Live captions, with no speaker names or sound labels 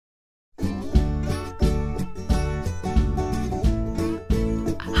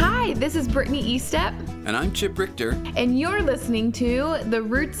This is Brittany Estep. And I'm Chip Richter. And you're listening to the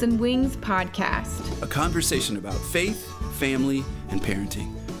Roots and Wings podcast. A conversation about faith, family, and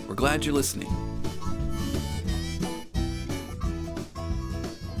parenting. We're glad you're listening.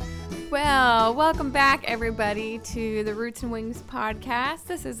 Well, welcome back, everybody, to the Roots and Wings podcast.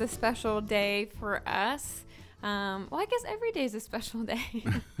 This is a special day for us. I guess every day is a special day.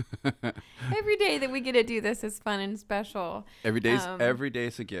 Every day that we get to do this is fun and special. Every day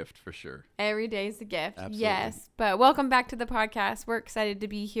is a gift, for sure. Every day is a gift. Absolutely. Yes. But welcome back to the podcast. We're excited to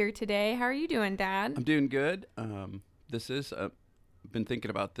be here today. How are you doing, Dad? I'm doing good. Been thinking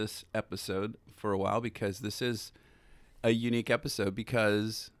about this episode for a while because this is a unique episode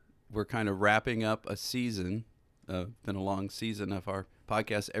because we're kind of wrapping up a season. Been a long season of our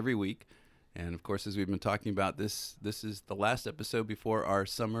podcast every week. And of course, as we've been talking about, this is the last episode before our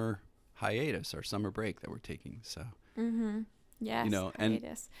summer hiatus, our summer break that we're taking. So, Yes, hiatus.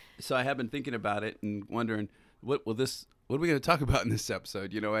 And so I have been thinking about it and wondering what are we going to talk about in this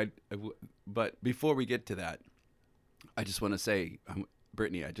episode? But before we get to that, I just want to say,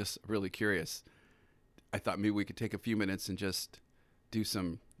 Brittany, I'm just really curious. I thought maybe we could take a few minutes and just do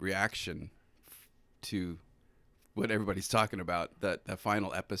some reaction to what everybody's talking about, that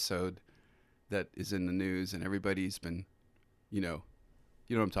final episode that is in the news, and everybody's been, you know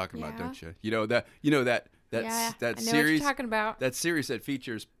what I'm talking about, don't you? That I know series. what you're talking about. That series that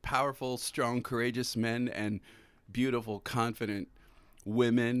features powerful, strong, courageous men and beautiful, confident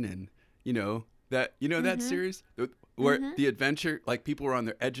women, and that series where the adventure, like people were on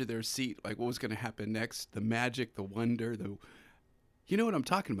the edge of their seat, like what was going to happen next, the magic, the wonder, you know what I'm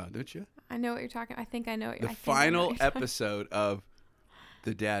talking about, don't you? I know what you're talking. I think I know what you're. The final episode of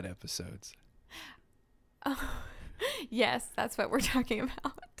the Dad episodes. Oh, yes, that's what we're talking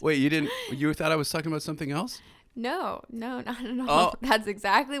about. Wait, you thought I was talking about something else? No, not at all. Oh. That's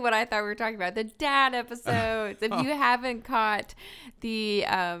exactly what I thought we were talking about. The Dad episodes. If you haven't caught the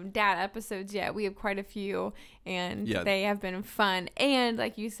Dad episodes yet, we have quite a few, and they have been fun. And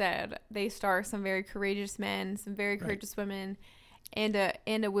like you said, they star some very courageous men, some very courageous women, and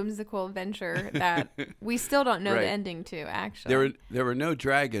a whimsical adventure that we still don't know the ending to, actually. There were no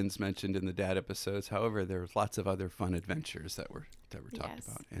dragons mentioned in the Dad episodes. However, there was lots of other fun adventures that were talked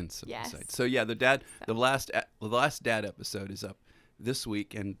about and some insights. So the last Dad episode is up this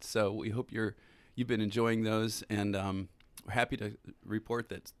week, and so we hope you've been enjoying those, and we're happy to report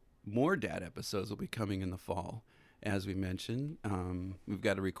that more Dad episodes will be coming in the fall. As we mentioned, we've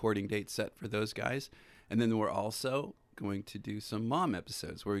got a recording date set for those guys, and then we're also going to do some mom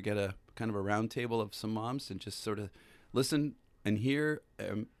episodes where we get a kind of a round table of some moms and just sort of listen and hear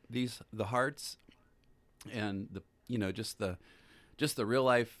the hearts and just the real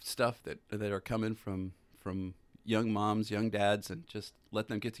life stuff that are coming from young moms, young dads, and just let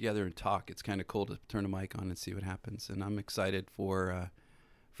them get together and talk. It's kind of cool to turn a mic on and see what happens. And I'm excited for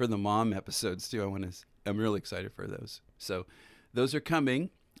the mom episodes too. I'm really excited for those. So those are coming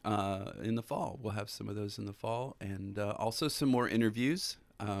in the fall. We'll have some of those in the fall, and also some more interviews.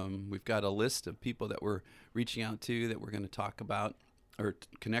 We've got a list of people that we're reaching out to that we're going to talk about or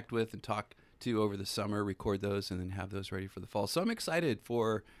connect with and talk to over the summer, record those, and then have those ready for the fall. So I'm excited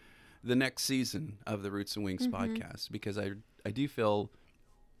for the next season of the Roots and Wings podcast, because I do feel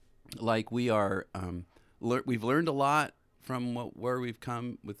like we are we've learned a lot from where we've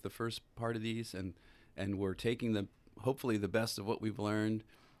come with the first part of these, and we're taking hopefully the best of what we've learned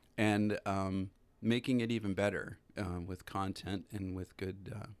and making it even better with content and with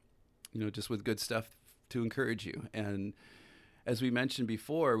good, just with good stuff to encourage you. And as we mentioned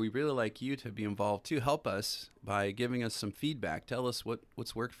before, we really like you to be involved too. Help us by giving us some feedback. Tell us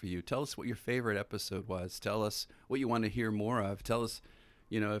what's worked for you. Tell us what your favorite episode was. Tell us what you want to hear more of. Tell us,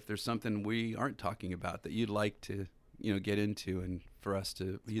 if there's something we aren't talking about that you'd like to, get into, and for us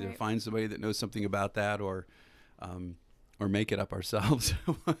to either find somebody that knows something about that or make it up ourselves.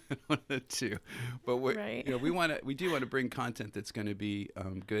 One of the two. But we do want to bring content that's going to be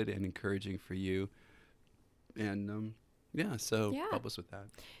good and encouraging for you. And help us with that.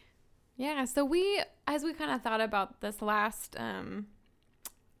 Yeah. So as we kind of thought about this last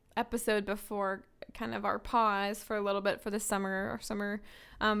episode before kind of our pause for a little bit for the summer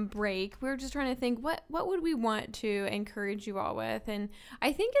break, we were just trying to think what would we want to encourage you all with. And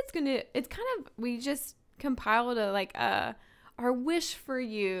I think we just compiled our wish for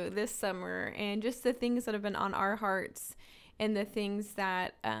you this summer, and just the things that have been on our hearts and the things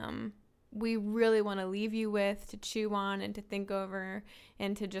that we really want to leave you with to chew on and to think over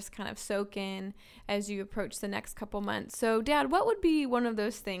and to just kind of soak in as you approach the next couple months. So, Dad, what would be one of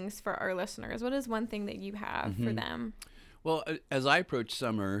those things for our listeners? What is one thing that you have for them? Well, as I approach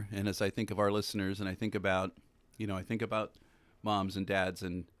summer, and as I think of our listeners, and I think about, moms and dads,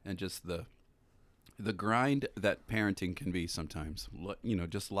 and just the grind that parenting can be sometimes.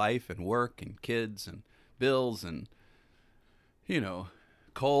 Just life and work and kids and bills and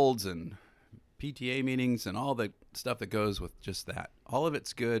colds and PTA meetings and all the stuff that goes with just that. All of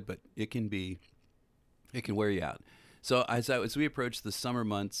it's good, but it can wear you out. So as we approach the summer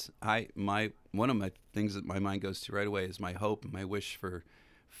months, one of my things that my mind goes to right away is my hope and my wish for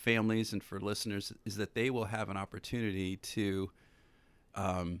families and for listeners is that they will have an opportunity to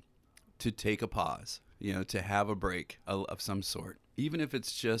take a pause, to have a break of some sort, even if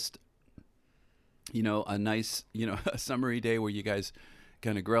it's just, a nice, a summery day where you guys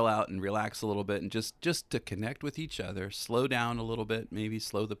kind of grill out and relax a little bit and just to connect with each other, slow down a little bit, maybe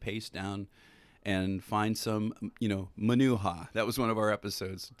slow the pace down and find some, manuha. That was one of our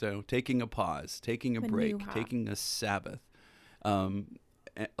episodes. So taking a pause, taking a break, taking a Sabbath.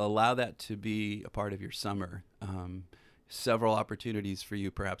 Allow that to be a part of your summer. Several opportunities for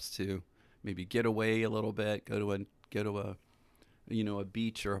you perhaps to maybe get away a little bit, go to a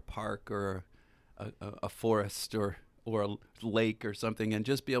beach or a park or a forest or a lake or something, and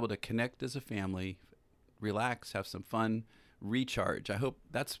just be able to connect as a family, relax, have some fun, recharge. I hope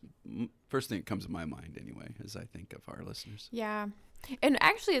that's first thing that comes to my mind anyway, as I think of our listeners. Yeah. And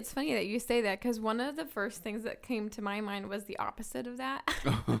actually, it's funny that you say that, because one of the first things that came to my mind was the opposite of that.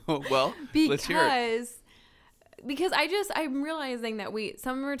 Well, let's hear it. Because I'm realizing that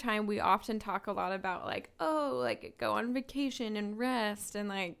summertime, we often talk a lot about go on vacation and rest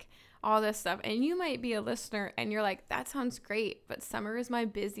and all this stuff. And you might be a listener and you're like, that sounds great, but summer is my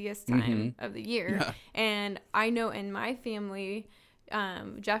busiest time of the year. Yeah. And I know in my family,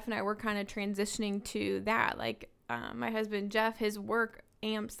 Jeff and I were kind of transitioning to that. My husband, Jeff, his work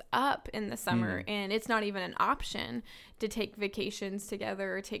amps up in the summer and it's not even an option to take vacations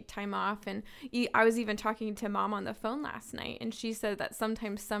together or take time off. And I was even talking to Mom on the phone last night, and she said that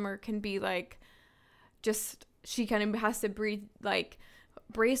sometimes summer can be she kind of has to breathe,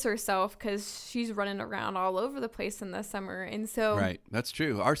 brace herself, because she's running around all over the place in the summer. And so right, that's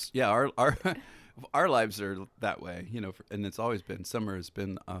true. Our lives are that way, and it's always been. Summer has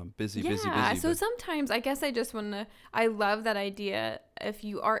been busy. So sometimes I guess I love that idea. If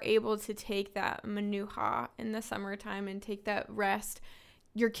you are able to take that manuha in the summertime and take that rest,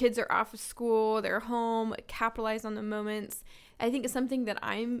 your kids are off of school, they're home, capitalize on the moments. I think it's something that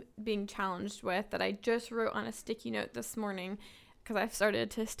I'm being challenged with, that I just wrote on a sticky note this morning, because I've started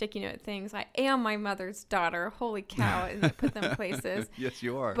to sticky note things. I am my mother's daughter. Holy cow. And I put them places. Yes,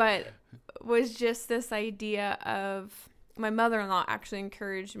 you are. But was just this idea of, my mother-in-law actually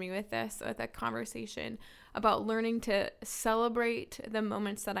encouraged me with a conversation about learning to celebrate the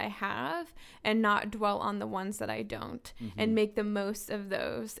moments that I have and not dwell on the ones that I don't, and make the most of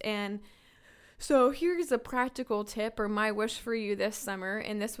those. And so here's a practical tip, or my wish for you this summer.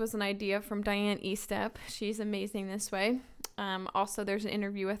 And this was an idea from Diane Estep. She's amazing this way. Also, there's an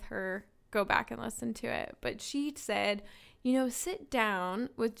interview with her. Go back and listen to it. But she said, sit down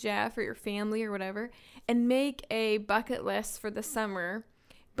with Jeff or your family or whatever and make a bucket list for the summer,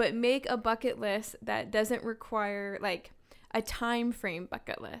 but make a bucket list that doesn't require a time frame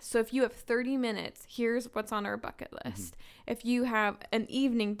bucket list. So if you have 30 minutes, here's what's on our bucket list. If you have an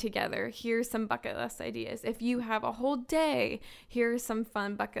evening together, here's some bucket list ideas. If you have a whole day, here's some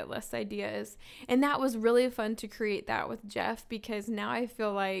fun bucket list ideas. And that was really fun to create that with Jeff, because now I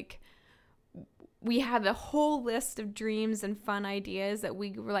feel like we have a whole list of dreams and fun ideas that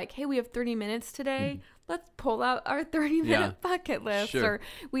we were like, hey, we have 30 minutes today. Let's pull out our 30-minute bucket list. Sure. Or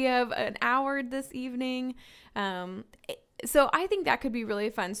we have an hour this evening. So I think that could be really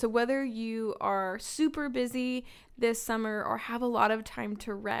fun. So whether you are super busy this summer or have a lot of time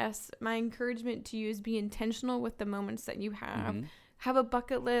to rest, my encouragement to you is be intentional with the moments that you have. Have a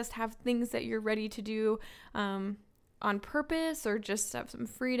bucket list, have things that you're ready to do on purpose, or just have some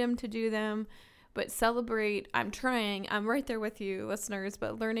freedom to do them. But celebrate. I'm right there with you, listeners,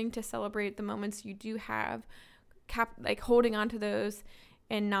 but learning to celebrate the moments you do have, holding on to those,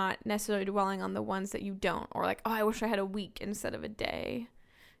 and not necessarily dwelling on the ones that you don't, or I wish I had a week instead of a day.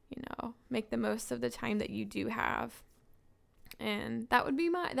 Make the most of the time that you do have. And that would be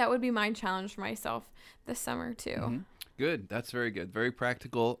my challenge for myself this summer too. Good. That's very good. Very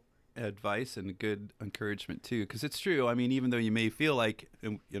practical advice and good encouragement too, because it's true. I mean, even though you may feel like,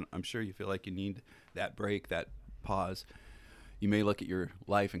 I'm sure you feel like you need that break, that pause, you may look at your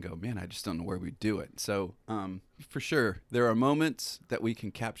life and go, man, I just don't know where we do it. So for sure, there are moments that we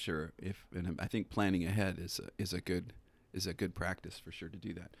can capture, and I think planning ahead is a good practice for sure to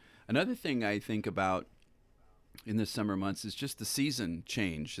do that. Another thing I think about in the summer months is just the season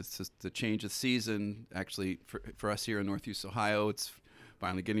change. It's just the change of season. Actually, for us here in Northeast Ohio, it's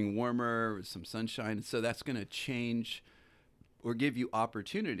finally getting warmer, some sunshine. So that's going to change or give you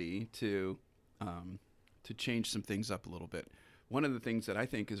opportunity to change some things up a little bit. One of the things that I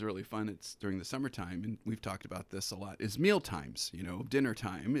think is really fun, it's during the summertime, and we've talked about this a lot, is meal times. You know, dinner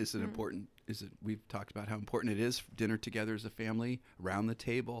time is an important. We've talked about how important it is, dinner together as a family around the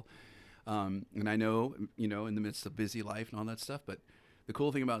table. And I know, you know, in the midst of busy life and all that stuff, but the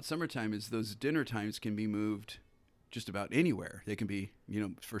cool thing about summertime is those dinner times can be moved just about anywhere. They can be, you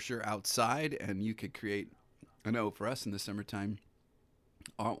know, for sure outside, and you could create. I know for us in the summertime,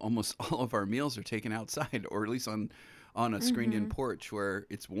 almost all of our meals are taken outside, or at least on a screened-in porch where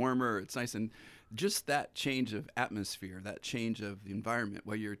it's warmer, it's nice, and just that change of atmosphere, that change of the environment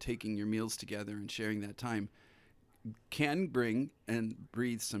while you're taking your meals together and sharing that time can bring and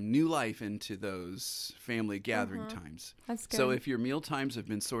breathe some new life into those family gathering times. That's good. So if your meal times have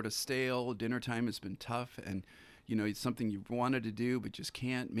been sort of stale, dinner time has been tough, and you know it's something you've wanted to do but just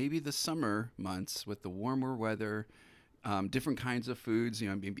can't, maybe the summer months with the warmer weather, different kinds of foods, you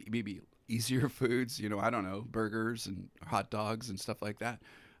know, maybe easier foods, you know, I don't know, burgers and hot dogs and stuff like that.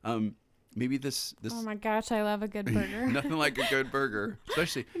 Maybe this. Oh my gosh, I love a good burger. Nothing like a good burger,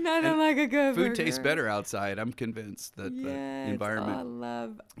 especially. Nothing like a good burger. Food tastes better outside. I'm convinced that the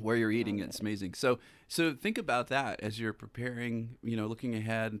environment where you're eating it's amazing. So think about that as you're preparing, you know, looking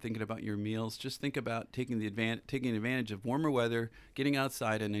ahead and thinking about your meals. Just think about taking advantage of warmer weather, getting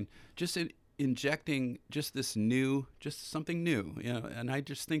outside, and then just injecting just something new, you know. And I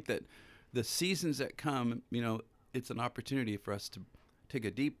just think that the seasons that come, you know, it's an opportunity for us to take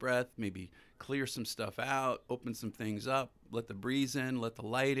a deep breath, maybe clear some stuff out, open some things up, let the breeze in, let the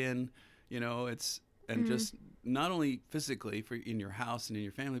light in, you know, just not only physically in your house and in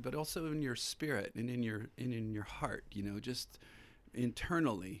your family, but also in your spirit and in your heart, you know, just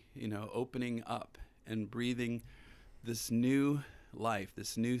internally, you know, opening up and breathing this new life,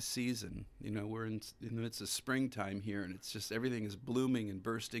 this new season. You know, we're in the midst of springtime here, and it's just everything is blooming and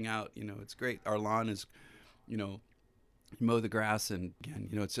bursting out. You know, it's great. Our lawn is, you know, mow the grass, and again,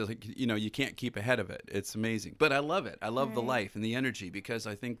 you know, it's just like, you know, you can't keep ahead of it. It's amazing. But I love it. I love the life and the energy, because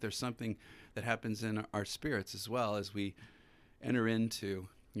I think there's something that happens in our spirits as well as we enter into,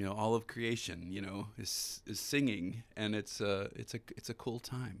 you know, all of creation, you know, is singing, and it's a cool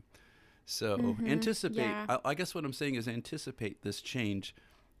time. So anticipate, I guess what I'm saying is anticipate this change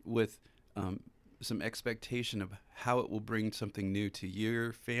with some expectation of how it will bring something new to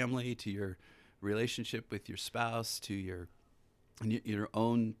your family, to your relationship with your spouse, to your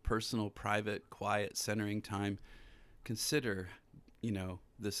own personal, private, quiet, centering time. Consider, you know,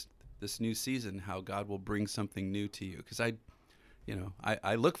 this new season, how God will bring something new to you. Because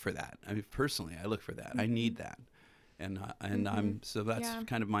I look for that. I mean, personally, I look for that. I need that. And that's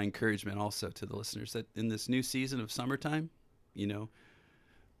kind of my encouragement also to the listeners, that in this new season of summertime, you know,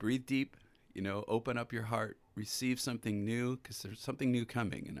 breathe deep, you know, open up your heart, receive something new, because there's something new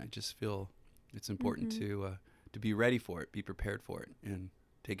coming. And I just feel it's important to be ready for it, be prepared for it, and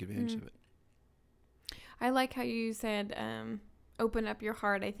take advantage of it. I like how you said, open up your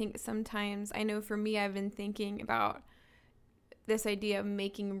heart. I think sometimes, I know for me, I've been thinking about this idea of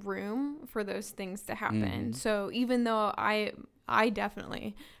making room for those things to happen. So even though I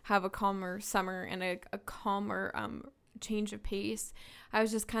definitely have a calmer summer and a calmer change of pace, I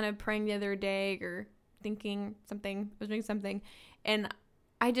was just kind of praying the other day or thinking something, I was doing something, and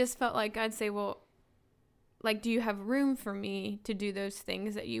I just felt like I'd say, well, like, do you have room for me to do those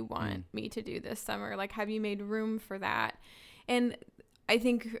things that you want me to do this summer? Like, have you made room for that? And I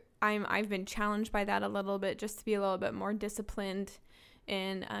think I've been challenged by that a little bit, just to be a little bit more disciplined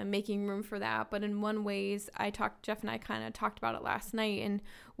in making room for that. But in one ways, Jeff and I kind of talked about it last night, and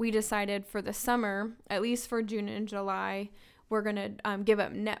we decided for the summer, at least for June and July, we're going to give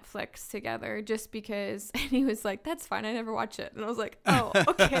up Netflix together, just because, and he was like, that's fine, I never watch it. And I was like, oh,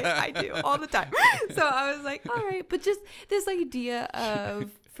 okay, I do all the time. So I was like, all right. But just this idea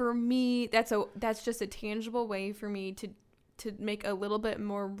of, for me, that's just a tangible way for me to make a little bit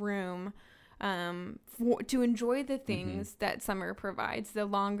more room to enjoy the things that summer provides, the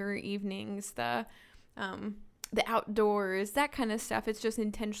longer evenings, the outdoors, that kind of stuff. It's just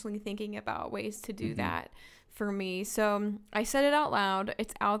intentionally thinking about ways to do that for me. So I said it out loud.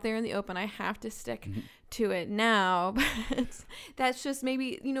 It's out there in the open. I have to stick to it now. But that's just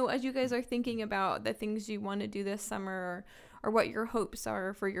maybe, you know, as you guys are thinking about the things you want to do this summer, or what your hopes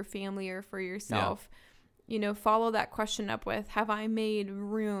are for your family or for yourself, you know, follow that question up with, have I made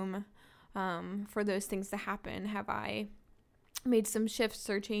room for those things to happen? Have I made some shifts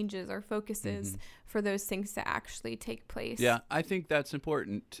or changes or focuses for those things to actually take place. Yeah, I think that's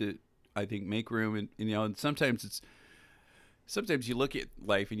important to, I think, make room. And, you know, and sometimes you look at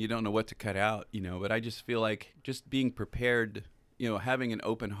life and you don't know what to cut out, you know, but I just feel like just being prepared, you know, having an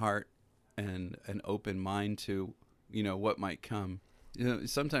open heart and an open mind to, you know, what might come. You know,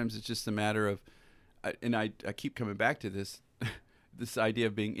 sometimes it's just a matter of, and I keep coming back to this, this idea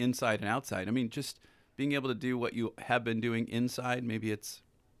of being inside and outside. I mean, just being able to do what you have been doing inside. Maybe it's,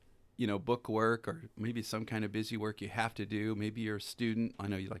 you know, book work, or maybe some kind of busy work you have to do. Maybe you're a student. I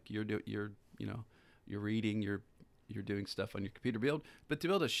know you're reading, you're doing stuff on your computer, but to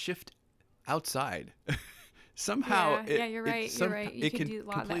be able to shift outside somehow. You're right. You can do a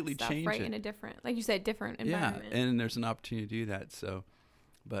lot of that stuff right in a different, like you said, different environment. Yeah, and there's an opportunity to do that. So,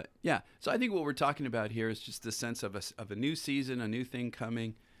 but yeah, so I think what we're talking about here is just the sense of a new season, a new thing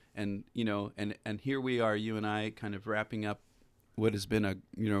coming, and you know, and here we are, you and I, kind of wrapping up what has been a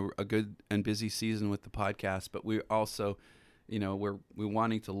good and busy season with the podcast. But we also, you know, we're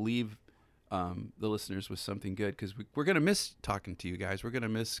wanting to leave the listeners with something good, because we're going to miss talking to you guys. We're going to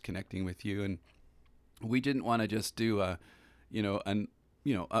miss connecting with you, and we didn't want to just do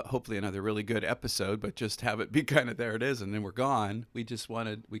hopefully another really good episode, but just have it be kind of there it is, and then we're gone. We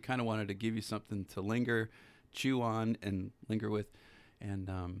kind of wanted to give you something to chew on and linger with,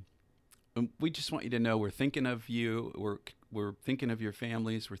 and we just want you to know we're thinking of you. We're thinking of your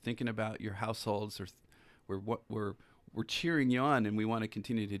families. We're thinking about your households. We're cheering you on, and we want to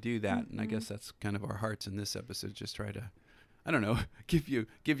continue to do that. And I guess that's kind of our hearts in this episode. Just try to, I don't know, give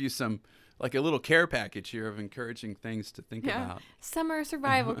you some, like, a little care package here of encouraging things to think about. Summer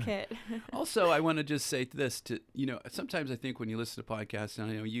survival kit. Also, I want to just say this sometimes I think when you listen to podcasts,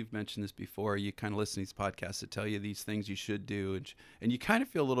 and I know you've mentioned this before, you kind of listen to these podcasts that tell you these things you should do, and you kind of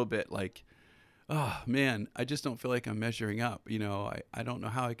feel a little bit like, oh man, I just don't feel like I'm measuring up. You know, I don't know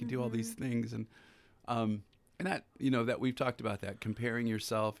how I can do all these things. And that, you know, that we've talked about that, comparing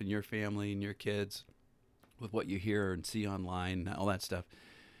yourself and your family and your kids with what you hear and see online and all that stuff.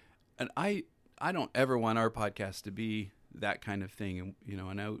 And I don't ever want our podcast to be that kind of thing. And, you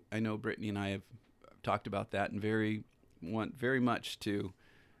know, I know Brittany and I have talked about that, and want very much to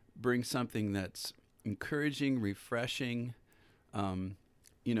bring something that's encouraging, refreshing.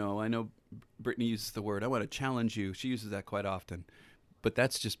 You know, I know Brittany uses the word, I want to challenge you. She uses that quite often, but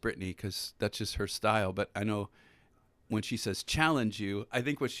that's just Brittany, because that's just her style. But I know when she says challenge you, I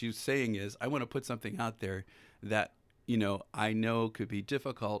think what she's saying is, I want to put something out there that, you know, I know could be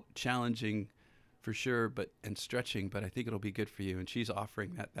difficult, challenging for sure, and stretching, but I think it'll be good for you. And she's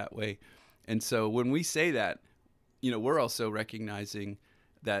offering that way. And so when we say that, you know, we're also recognizing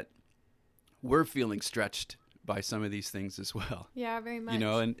that we're feeling stretched by some of these things as well. Yeah, very much. You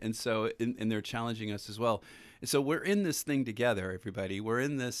know, and so and they're challenging us as well. And so we're in this thing together, everybody. We're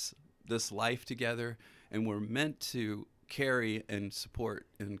in this life together, and we're meant to carry and support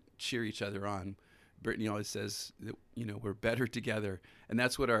and cheer each other on. Brittany always says that, you know, we're better together, and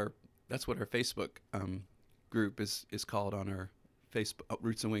that's what our Facebook group is called on our Facebook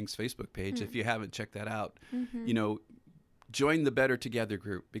Roots and Wings Facebook page. If you haven't checked that out, you know, join the Better Together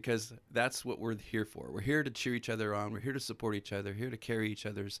group, because that's what we're here for. We're here to cheer each other on. We're here to support each other, here to carry each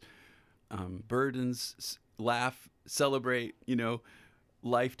other's burdens, laugh, celebrate, you know,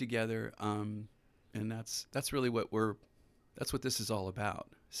 life together. And that's really what this is all about.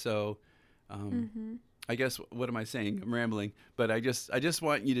 So I guess, what am I saying? I'm rambling, but I just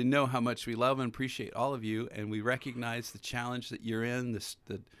want you to know how much we love and appreciate all of you, and we recognize the challenge that you're in,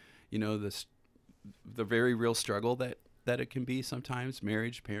 the very real struggle that it can be sometimes,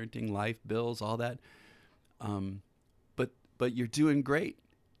 marriage, parenting, life, bills, all that. But you're doing great,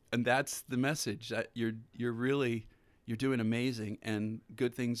 and that's the message, that you're doing amazing, and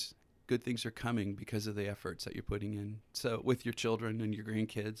good things are coming because of the efforts that you're putting in. So with your children and your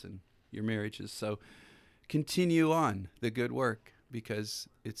grandkids and your marriages. So continue on the good work, because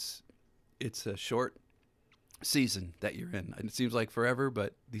it's a short season that you're in. And it seems like forever,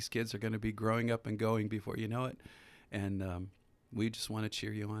 but these kids are going to be growing up and going before you know it. And we just want to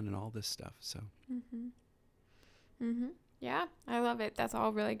cheer you on and all this stuff. So. Yeah, I love it. That's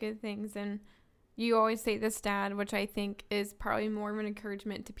all really good things. And you always say this, Dad, which I think is probably more of an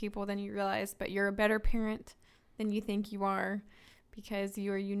encouragement to people than you realize, but you're a better parent than you think you are, because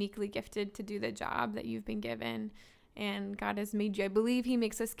you are uniquely gifted to do the job that you've been given. And God has made you. I believe He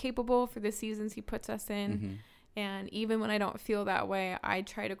makes us capable for the seasons He puts us in. And even when I don't feel that way, I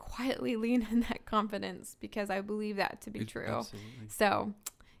try to quietly lean in that confidence, because I believe that to be true. Absolutely. So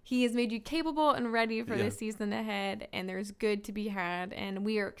He has made you capable and ready for the season ahead, and there's good to be had. And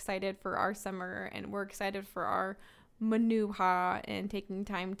we are excited for our summer, and we're excited for our manuha and taking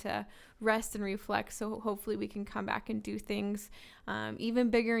time to rest and reflect. So hopefully we can come back and do things even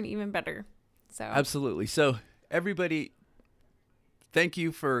bigger and even better. So absolutely. So everybody, thank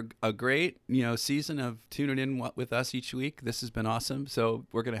you for a great, season of tuning in with us each week. This has been awesome. So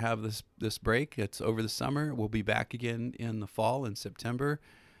we're going to have this break. It's over the summer. We'll be back again in the fall in September.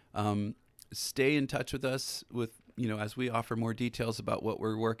 Stay in touch with us as we offer more details about what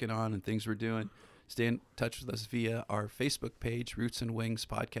we're working on and things we're doing. Stay in touch with us via our Facebook page, Roots and Wings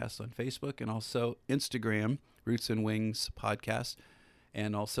Podcast on Facebook, and also Instagram, Roots and Wings Podcast,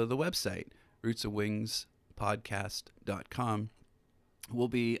 and also the website, rootsandwingspodcast.com.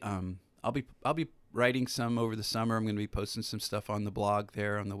 I'll be writing some over the summer. I'm going to be posting some stuff on the blog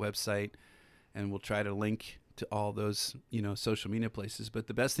there on the website, and we'll try to link to all those, social media places. But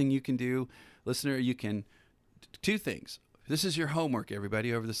the best thing you can do, listener, two things. This is your homework,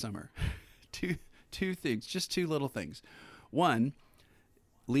 everybody, over the summer. Two things, just two little things. One,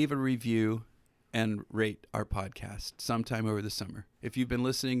 leave a review and rate our podcast sometime over the summer. If you've been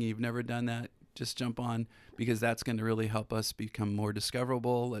listening, you've never done that, just jump on, because that's going to really help us become more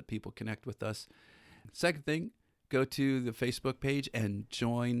discoverable, let people connect with us. Second thing, go to the Facebook page and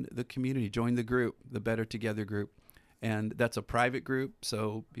join the community, join the group, the Better Together group. And that's a private group,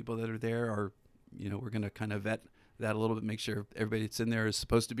 so people that are there are, we're going to kind of vet that a little bit, make sure everybody that's in there is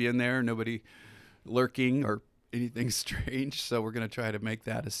supposed to be in there, nobody lurking or anything strange. So we're going to try to make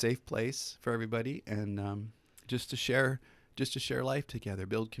that a safe place for everybody, and just to share life together,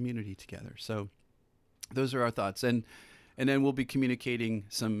 build community together. So those are our thoughts, and then we'll be communicating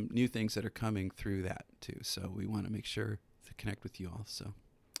some new things that are coming through that too. So we want to make sure to connect with you all. So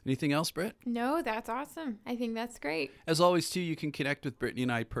anything else, Britt? No, that's awesome. I think that's great. As always too, you can connect with Brittany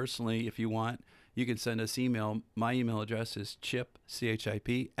and I personally if you want. You can send us email. My email address is chip,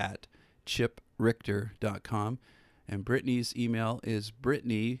 CHIP, at chiprichter.com. And Brittany's email is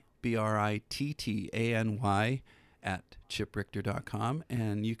Brittany, BRITTANY, at chiprichter.com.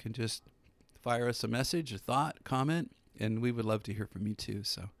 And you can just fire us a message, a thought, comment, and we would love to hear from you too.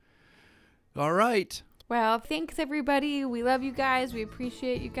 So, all right. Well, thanks everybody. We love you guys. We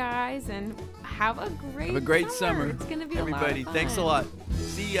appreciate you guys, and have a great summer. It's going to be everybody. A lot of fun. Thanks a lot.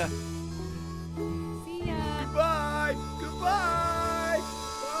 See ya.